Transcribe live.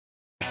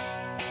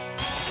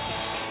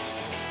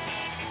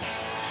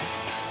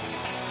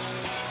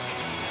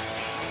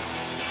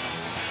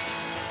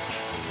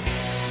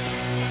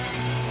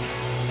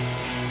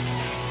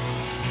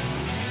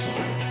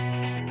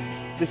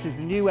This is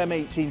the new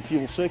M18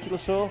 fuel circular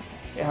saw.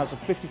 It has a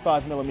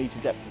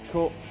 55mm depth of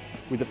cut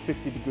with a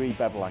 50-degree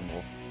bevel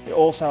angle. It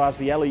also has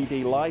the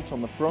LED light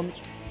on the front,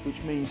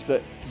 which means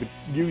that the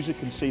user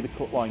can see the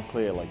cut line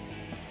clearly.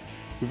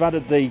 We've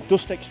added the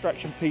dust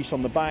extraction piece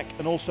on the back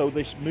and also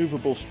this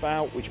movable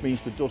spout, which means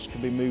the dust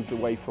can be moved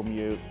away from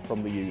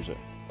the user.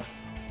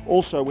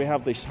 Also, we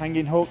have this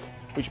hanging hook,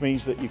 which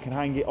means that you can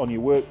hang it on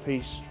your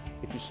workpiece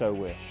if you so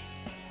wish.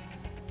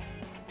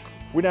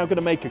 We're now going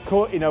to make a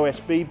cut in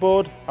OSB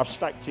board. I've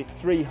stacked it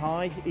 3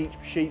 high, each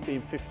sheet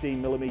being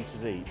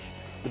 15mm each.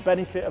 The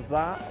benefit of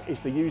that is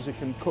the user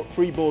can cut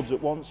 3 boards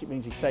at once. It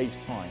means he saves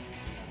time.